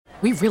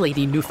We really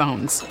need new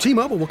phones.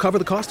 T-Mobile will cover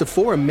the cost of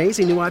 4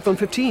 amazing new iPhone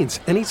 15s,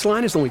 and each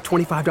line is only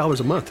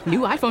 $25 a month. New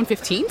iPhone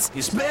 15s?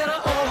 It's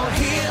better over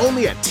here.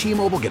 Only at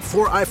T-Mobile, get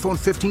 4 iPhone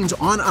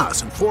 15s on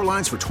us and 4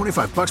 lines for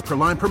 $25 per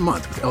line per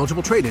month with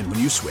eligible trade-in when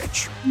you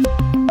switch.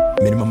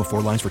 Minimum of 4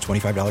 lines for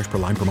 $25 per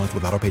line per month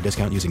with autopay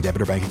discount using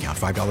debit or bank account.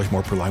 $5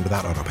 more per line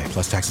without autopay,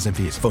 plus taxes and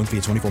fees. Phone fee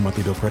at 24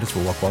 monthly bill credits for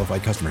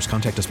well-qualified customers.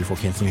 Contact us before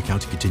canceling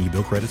account to continue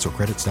bill credits or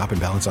credit stop and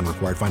balance on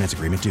required finance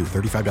agreement due.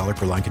 $35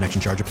 per line connection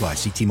charge applies.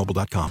 See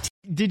T-Mobile.com.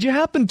 Did you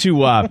happen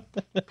to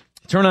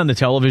turn on the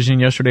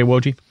television yesterday,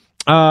 Woj?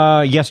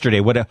 Yesterday.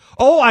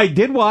 I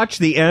did watch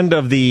the end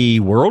of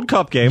the World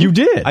Cup game. You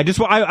did?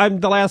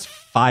 I'm the last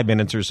 5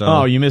 minutes or so.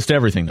 Oh, you missed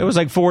everything. It was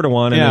like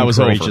 4-1, and then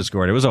Croatia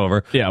scored. It was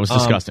over. Yeah, it was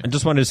disgusting. I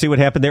just wanted to see what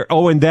happened there.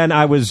 Oh, and then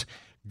I was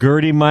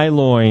girding my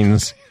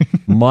loins,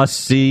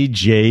 must-see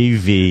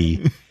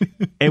JV.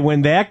 And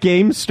when that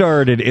game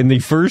started and the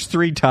first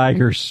 3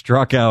 Tigers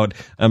struck out,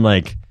 I'm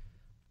like,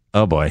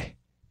 oh, boy.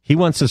 He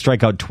wants to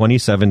strike out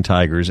 27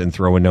 Tigers and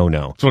throw a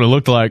no-no. That's what it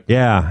looked like.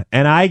 Yeah,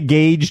 and I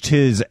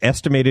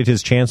estimated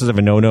his chances of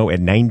a no-no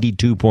at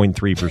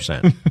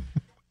 92.3%.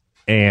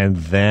 And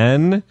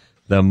then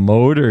the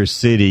Motor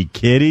City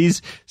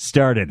Kitties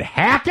started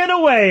hacking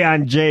away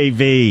on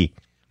JV.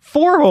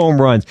 4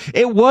 home runs.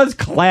 It was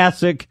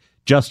classic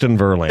Justin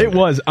Verlander. It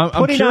was. I'm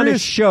putting curious, on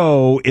his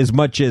show as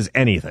much as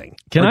anything.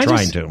 Can I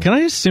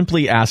just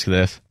simply ask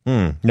this?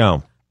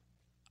 No.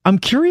 I'm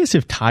curious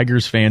if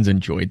Tigers fans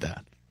enjoyed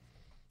that.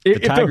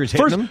 Tigers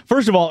hitting them?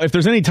 First of all, if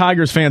there's any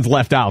Tigers fans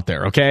left out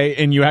there, okay,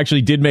 and you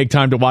actually did make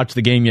time to watch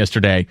the game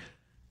yesterday,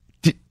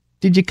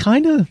 did you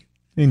kind of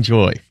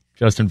enjoy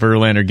Justin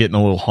Verlander getting a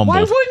little humbled?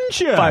 Why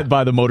wouldn't you?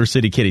 By the Motor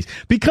City Kitties?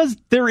 Because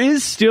there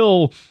is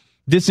still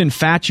this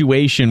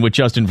infatuation with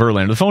Justin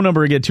Verlander. The phone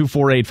number again,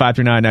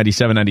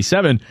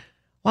 248-539-9797.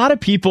 A lot of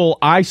people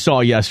I saw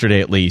yesterday,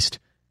 at least,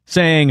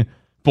 saying,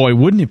 boy,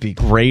 wouldn't it be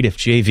great if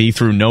JV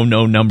threw no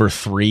number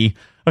 3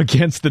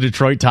 against the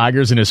Detroit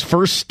Tigers in his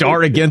first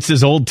start against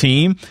his old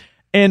team?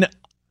 And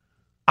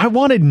I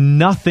wanted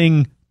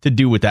nothing to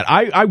do with that.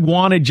 I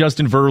wanted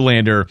Justin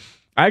Verlander.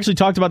 I actually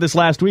talked about this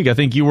last week. I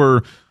think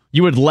you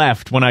had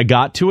left when I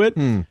got to it.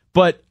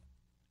 But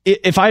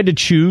if I had to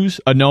choose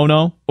a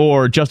no-no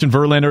or Justin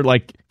Verlander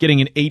like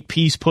getting an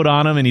 8-piece put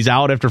on him and he's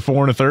out after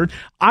 4 1/3,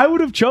 I would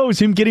have chose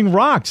him getting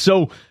rocked.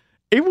 So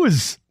it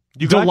was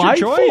delightful. Got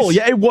your choice.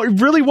 Yeah, it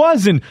really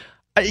was. And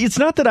it's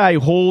not that I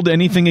hold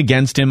anything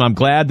against him. I'm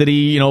glad that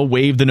he,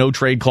 waived the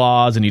no-trade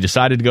clause and he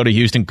decided to go to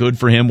Houston. Good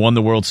for him, won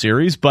the World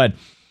Series. But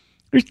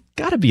there's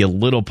got to be a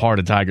little part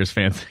of Tigers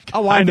fans.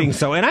 I think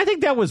so. And I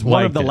think that was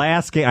one of the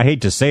last games, I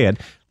hate to say it,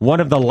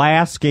 one of the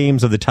last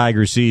games of the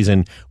Tigers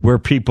season where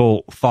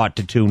people wanted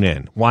to tune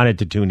in.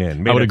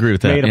 I would agree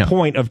with that. Made a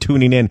point of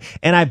tuning in.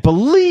 And I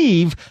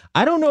believe,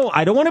 I don't know,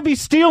 I don't want to be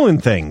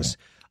stealing things.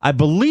 I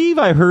believe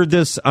I heard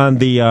this on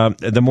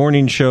the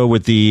morning show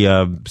with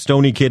the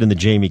Stoney kid and the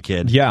Jamie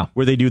kid. Yeah.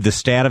 Where they do the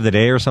stat of the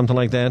day or something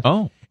like that.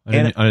 Oh, I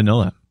didn't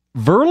know that.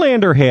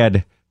 Verlander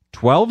had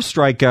 12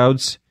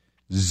 strikeouts,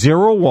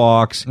 0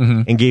 walks,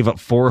 and gave up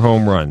 4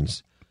 home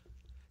runs.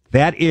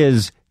 That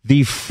is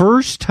the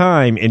first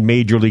time in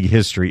Major League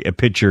history a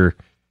pitcher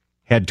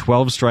had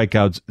 12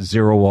 strikeouts,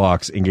 0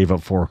 walks, and gave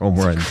up 4 home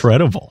runs.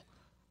 Incredible.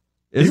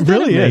 Isn't it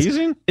really that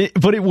amazing?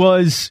 But it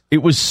was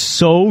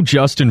so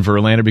Justin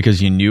Verlander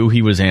because you knew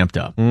he was amped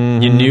up.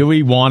 You knew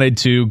he wanted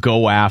to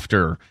go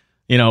after,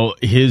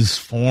 his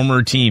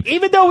former team.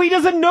 Even though he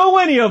doesn't know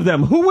any of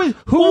them. Who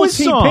was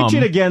he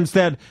pitching against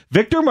that?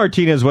 Victor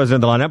Martinez was in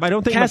the lineup. I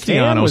don't think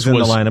McCann was in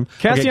the lineup.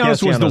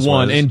 Castellanos was the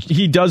one, and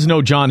he does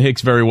know John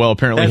Hicks very well.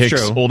 Apparently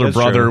Hicks' older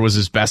brother was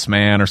his best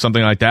man or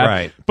something like that.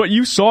 Right. But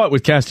you saw it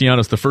with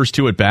Castellanos the first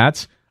 2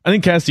 at-bats. I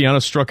think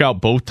Castellanos struck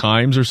out both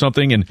times or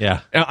something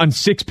and on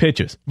 6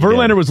 pitches.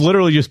 Verlander was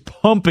literally just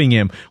pumping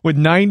him with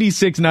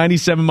 96,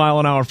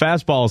 97-mile-an-hour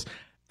fastballs.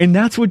 And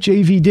that's what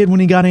JV did when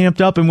he got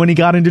amped up and when he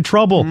got into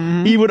trouble.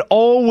 He would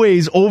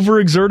always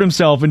overexert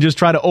himself and just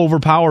try to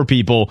overpower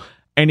people.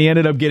 And he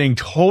ended up getting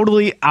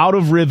totally out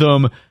of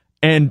rhythm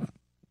and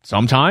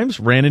sometimes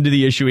ran into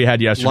the issue he had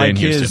yesterday in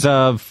Houston.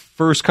 Like his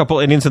first couple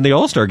innings in the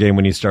All-Star game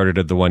when he started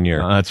at the 1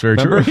 year. That's very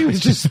Remember? true. He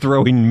was just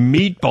throwing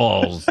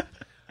meatballs.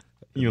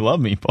 You love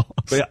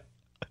meatballs. Yeah.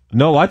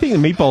 No, I think the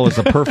meatball is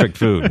the perfect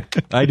food.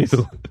 I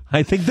do.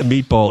 I think the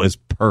meatball is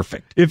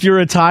perfect. If you're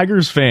a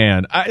Tigers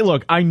fan,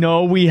 I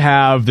know we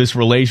have this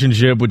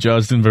relationship with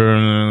Justin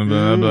Verlander,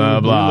 blah, blah,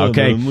 blah.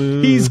 Okay,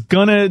 he's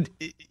gonna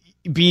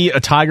be a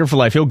Tiger for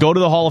life. He'll go to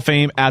the Hall of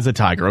Fame as a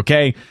Tiger,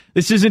 okay?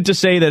 This isn't to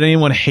say that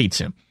anyone hates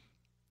him.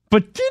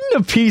 But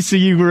didn't a piece of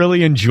you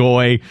really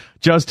enjoy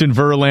Justin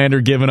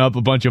Verlander giving up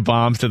a bunch of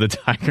bombs to the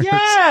Tigers?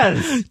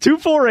 Yes!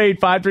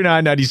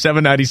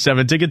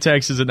 248-539-9797. Ticket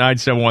text is at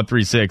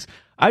 97136.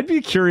 I'd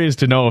be curious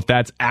to know if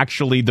that's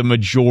actually the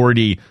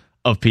majority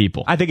of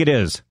people. I think it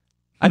is.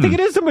 I think it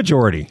is the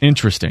majority.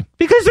 Interesting.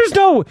 Because there's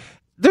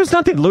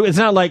nothing. It's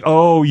not like,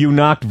 you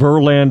knocked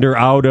Verlander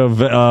out of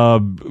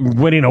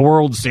winning a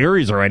World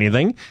Series or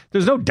anything.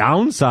 There's no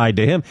downside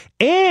to him.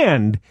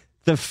 And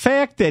the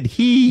fact that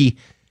he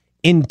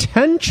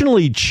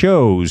intentionally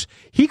chose,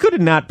 he could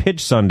have not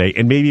pitched Sunday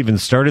and maybe even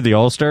started the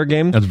All-Star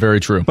game. That's very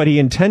true. But he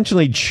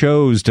intentionally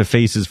chose to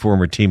face his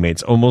former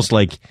teammates, almost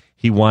like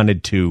he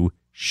wanted to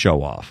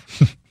show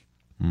off.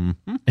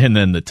 And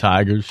then the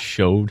Tigers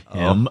showed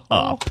him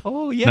up.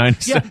 Oh, yeah.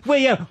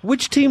 Yeah.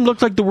 Which team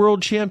looked like the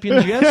world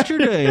champions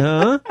yesterday,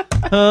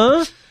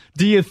 huh?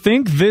 Do you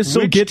think this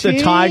will Which get the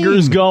team?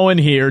 Tigers going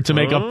here to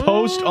make a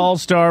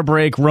post-All-Star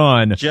break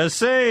run? Just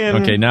saying.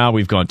 Okay, now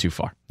we've gone too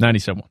far.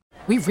 97.1.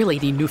 We really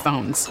need new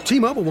phones.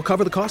 T-Mobile will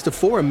cover the cost of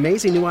 4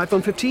 amazing new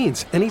iPhone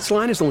 15s, and each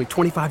line is only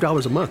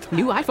 $25 a month.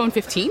 New iPhone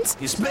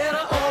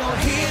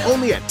 15s?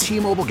 Only at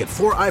T-Mobile, get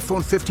 4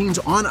 iPhone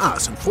 15s on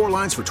us and 4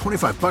 lines for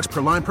 $25 per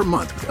line per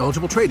month with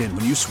eligible trade-in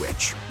when you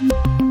switch.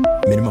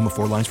 Minimum of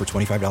 4 lines for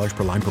 $25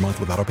 per line per month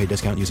with autopay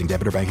discount using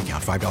debit or bank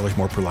account. $5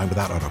 more per line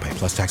without autopay,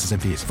 plus taxes and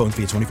fees. Phone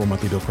fee at 24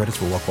 monthly bill credits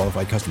for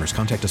well-qualified customers.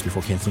 Contact us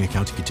before canceling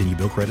account to continue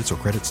bill credits or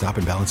credit stop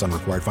and balance on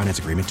required finance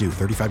agreement due.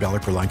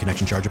 $35 per line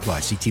connection charge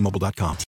applies. See T-Mobile.com.